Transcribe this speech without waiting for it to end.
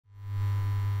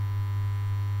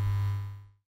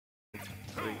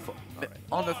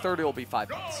On the 3rd, it will be 5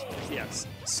 months. Yes.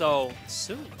 So,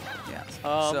 soon. Yes.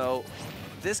 So,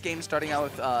 this game starting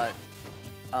out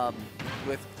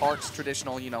with Arc's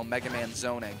traditional, you know, Mega Man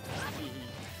zoning.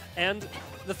 And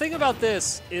the thing about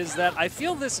this is that I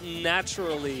feel this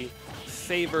naturally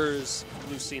favors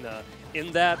Lucina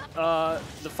in that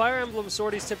the Fire Emblem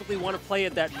swordies typically want to play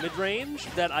at that mid-range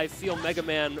that I feel Mega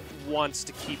Man wants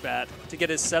to keep at to get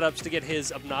his setups, to get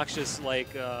his obnoxious, like,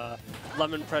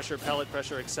 lemon pressure, pellet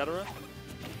pressure, etc.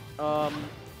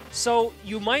 So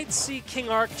you might see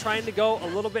KingArc trying to go a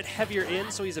little bit heavier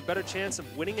in so he's a better chance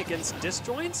of winning against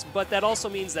disjoints, but that also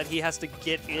means that he has to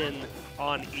get in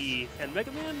on E, and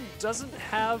Mega Man doesn't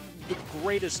have the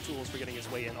greatest tools for getting his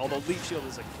way in, although Leaf Shield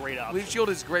is a great option. Leaf Shield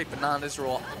is great, but not as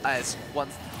one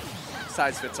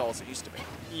size fits all as it used to be.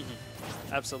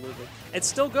 Absolutely. It's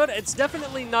still good. It's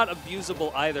definitely not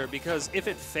abusable either, because if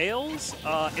it fails,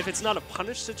 if it's not a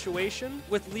punish situation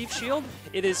with Leaf Shield,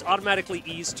 it is automatically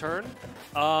E's turn.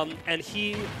 And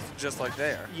he... Just like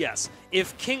there. Yes.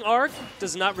 If KingArc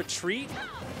does not retreat,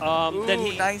 then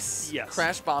he... nice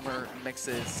Crash Bomber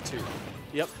mixes too.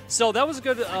 Yep. So that was a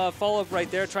good follow-up right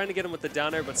there, trying to get him with the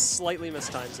down air, but slightly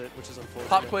mistimes it, which is unfortunate.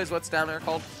 Pop quiz, what's down air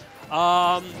called?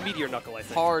 Meteor Knuckle, I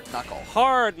think. Hard Knuckle.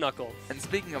 Hard Knuckle. And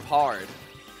speaking of hard,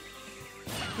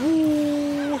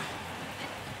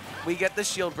 we get the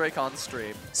shield break on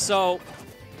stream. So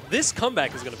this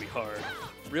comeback is going to be hard.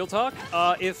 Real talk.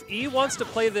 If E wants to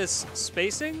play this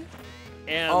spacing,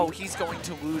 and... Oh, he's going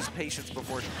to lose patience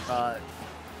before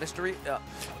Mystery.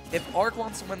 If Arc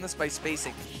wants to win this by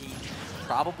spacing, he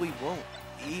probably won't.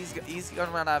 He's going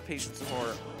to run out of patience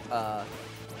before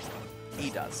E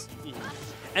does.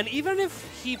 And even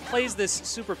if he plays this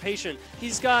super patient,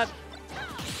 he's got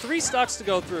 3 stocks to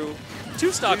go through,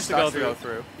 2 stocks to go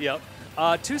through. Yep.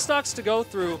 2 stocks to go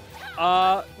through,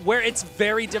 where it's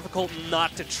very difficult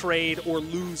not to trade or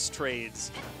lose trades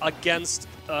against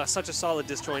such a solid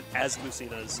disjoint as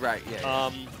Lucina's. Right,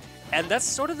 yeah. And that's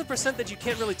sort of the percent that you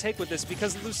can't really take with this,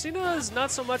 because Lucina is not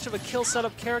so much of a kill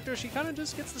setup character. She kind of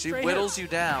just gets the straight She whittles hit. you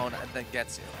down and then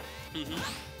gets you.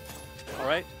 All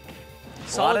right.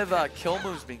 A lot of kill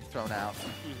moves being thrown out.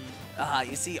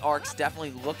 You see Arc's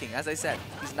definitely looking. As I said,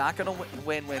 he's not going to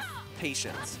win with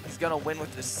patience. He's going to win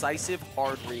with decisive,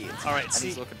 hard reads. All right, and see,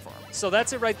 he's looking for him. So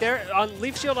that's it right there. On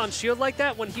Leaf Shield on Shield like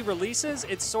that, when he releases,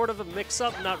 it's sort of a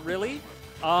mix-up, not really.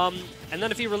 And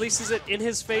then if he releases it in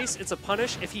his face, it's a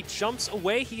punish. If he jumps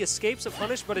away, he escapes a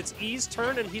punish, but it's E's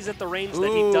turn, and he's at the range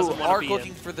that he doesn't want to be in. Arc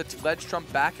looking for the ledge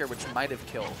trump back air, which might have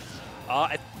killed.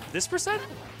 At this percent?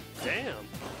 Damn.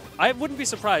 I wouldn't be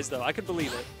surprised, though. I could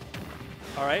believe it.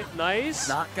 All right, nice.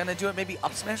 Not going to do it. Maybe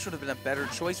up smash would have been a better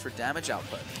choice for damage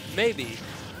output. Maybe.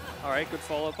 All right, good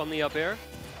follow-up on the up air.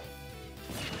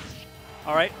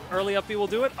 All right, early up B will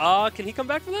do it. Can he come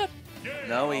back for that?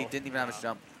 No, he didn't even have his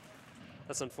jump.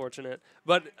 That's unfortunate.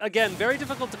 But again, very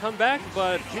difficult to come back,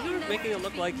 but KingArc making it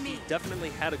look like he definitely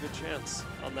had a good chance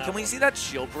on that. Can we see that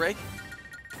shield break?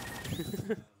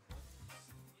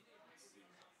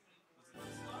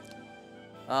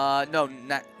 No,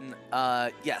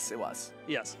 yes, it was.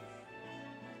 Yes.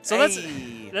 So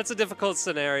Hey. that's a difficult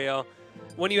scenario.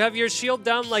 When you have your shield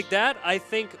down like that, I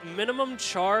think minimum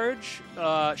charge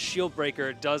shield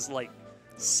breaker does like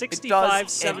 65,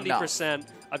 70%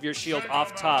 of your shield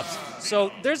off tops.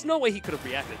 So there's no way he could have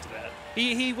reacted to that.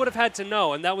 He would have had to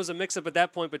know, and that was a mix-up at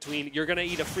that point between you're going to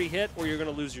eat a free hit or you're going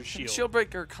to lose your shield. Shield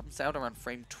breaker comes out around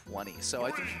frame 20, so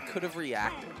I think he could have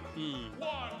reacted.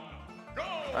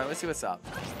 All right, let's see what's up.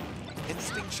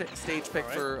 Interesting stage pick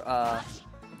for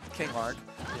KingArc.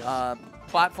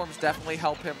 Platforms definitely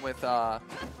help him with...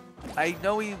 I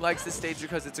know he likes this stage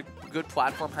because it's a good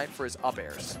platform height for his up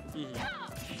airs.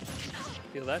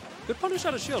 Feel that? Good punish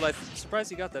out of shield. I'm surprised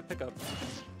he got that pickup.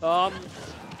 I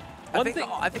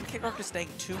think KingArc is staying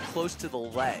too close to the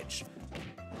ledge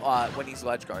when he's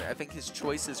ledge guarding. I think his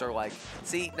choices are like...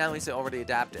 See, now he's already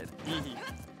adapted.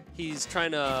 He's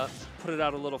trying to put it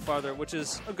out a little farther, which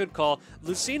is a good call.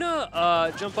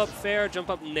 Lucina, jump up fair, jump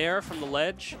up nair from the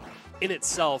ledge in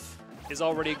itself is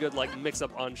already a good like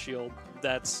mix-up on shield.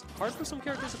 That's hard for some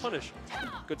characters to punish.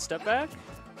 Good step back.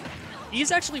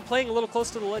 He's actually playing a little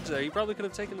close to the ledge there. He probably could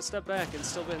have taken a step back and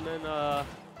still been in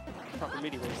proper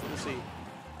media range. We'll see.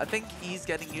 I think he's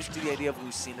getting used to the idea of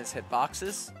Lucina's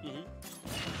hitboxes.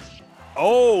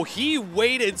 Oh, he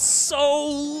waited so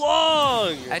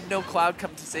long! And no Cloud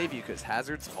come to save you because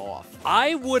Hazard's off.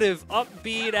 I would have up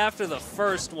B'd after the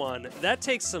first one. That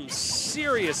takes some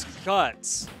serious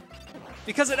guts.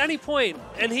 Because at any point,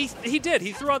 and he did,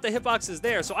 he threw out the hitboxes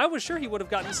there, so I was sure he would have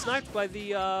gotten sniped by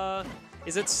the,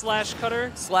 is it Slash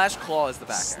Cutter? Slash Claw is the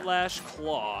back air. Slash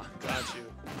Claw, got you.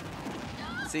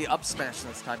 See, up smash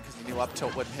this time because he knew up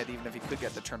tilt wouldn't hit even if he could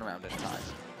get the turnaround in time.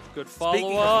 Good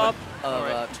follow-up.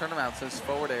 Of turnarounds, those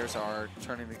forward airs are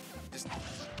turning to just...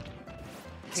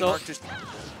 So, KingArc just...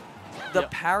 The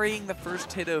parrying the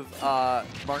first hit of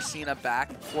Marcina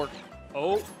back for...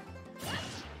 Oh.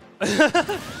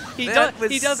 he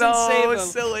doesn't save him.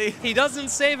 Silly. He doesn't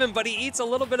save him, but he eats a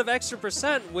little bit of extra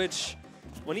percent, which,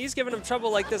 when he's giving him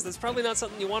trouble like this, that's probably not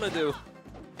something you want to do.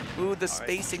 Ooh, the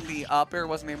spacing, the up air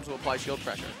wasn't able to apply shield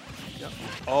pressure. Yep.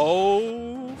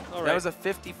 Oh, all right. That was a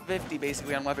 50-50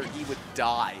 basically on whether he would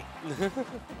die.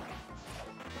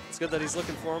 It's good that he's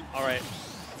looking for him. All right.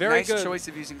 Very nice good. choice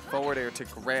of using forward air to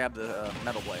grab the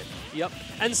metal blade. Yep.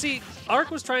 And see,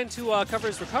 Arc was trying to cover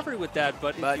his recovery with that,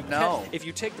 but if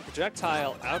you take the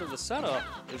projectile out of the setup,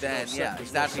 then yeah,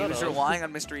 exactly. He was relying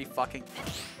on Mr. E fucking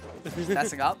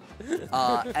messing up,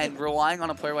 and relying on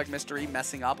a player like Mr. E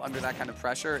messing up under that kind of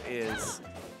pressure is,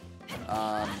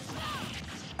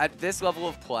 at this level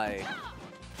of play,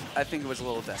 I think it was a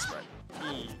little desperate.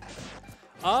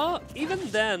 Even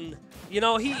then, you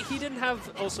know, he didn't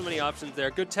have so many options there.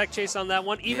 Good tech chase on that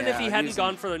one. Even if he hadn't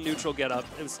gone for the neutral get-up,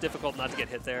 it was difficult not to get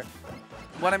hit there.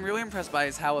 What I'm really impressed by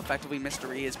is how effectively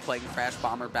Mr. E is playing Crash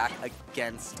Bomber back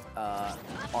against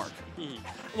Arc.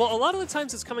 Well, a lot of the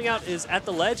times it's coming out is at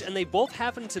the ledge, and they both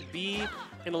happen to be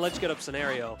in a ledge get-up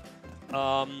scenario.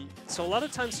 So a lot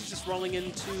of times he's just rolling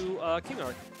into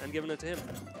KingArc and giving it to him.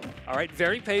 All right,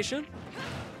 very patient.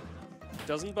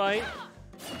 Doesn't bite.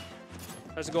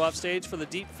 Tries to go off stage for the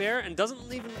deep fair and doesn't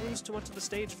even lose too much of the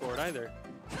stage for it either.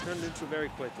 Turned neutral very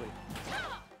quickly.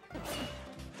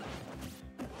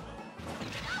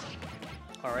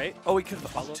 All right. Oh, he could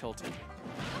have up tilted.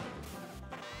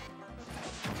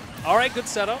 All right, good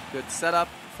setup. Good setup,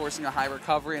 forcing a high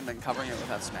recovery and then covering it with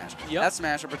that smash. Yep. That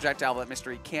smash, a projectile that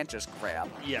Mr. E can't just grab.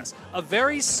 Yes. A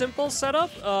very simple setup.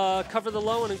 Cover the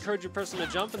low and encourage your person to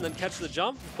jump and then catch the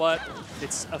jump, but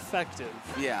it's effective.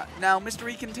 Yeah. Now,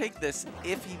 Mr. E can take this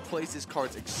if he plays his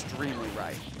cards extremely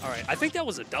right. All right. I think that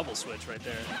was a double switch right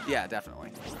there. Yeah,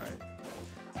 definitely. All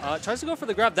right. Tries to go for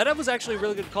the grab. That was actually a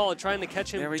really good call at trying to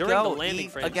catch him during the landing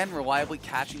frame. Again, reliably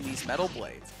catching these metal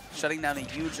blades. Shutting down a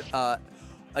huge...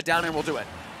 a down air will do it.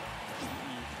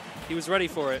 He was ready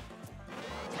for it.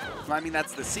 I mean,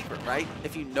 that's the secret, right?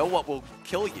 If you know what will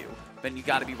kill you, then you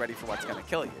got to be ready for what's going to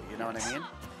kill you. You know what I mean?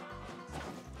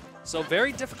 So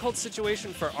very difficult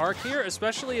situation for Arc here,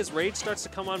 especially as Rage starts to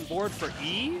come on board for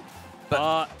E.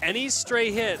 But any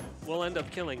stray hit will end up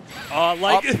killing.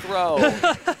 Like up throw,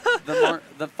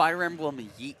 the Fire Emblem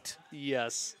Yeet.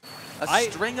 Yes. A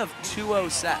string of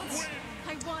 2-0 sets.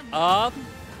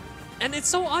 And it's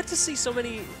so odd to see so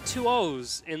many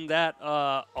 2-0s in that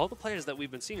all the players that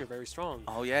we've been seeing are very strong.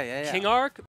 Oh, yeah. KingArc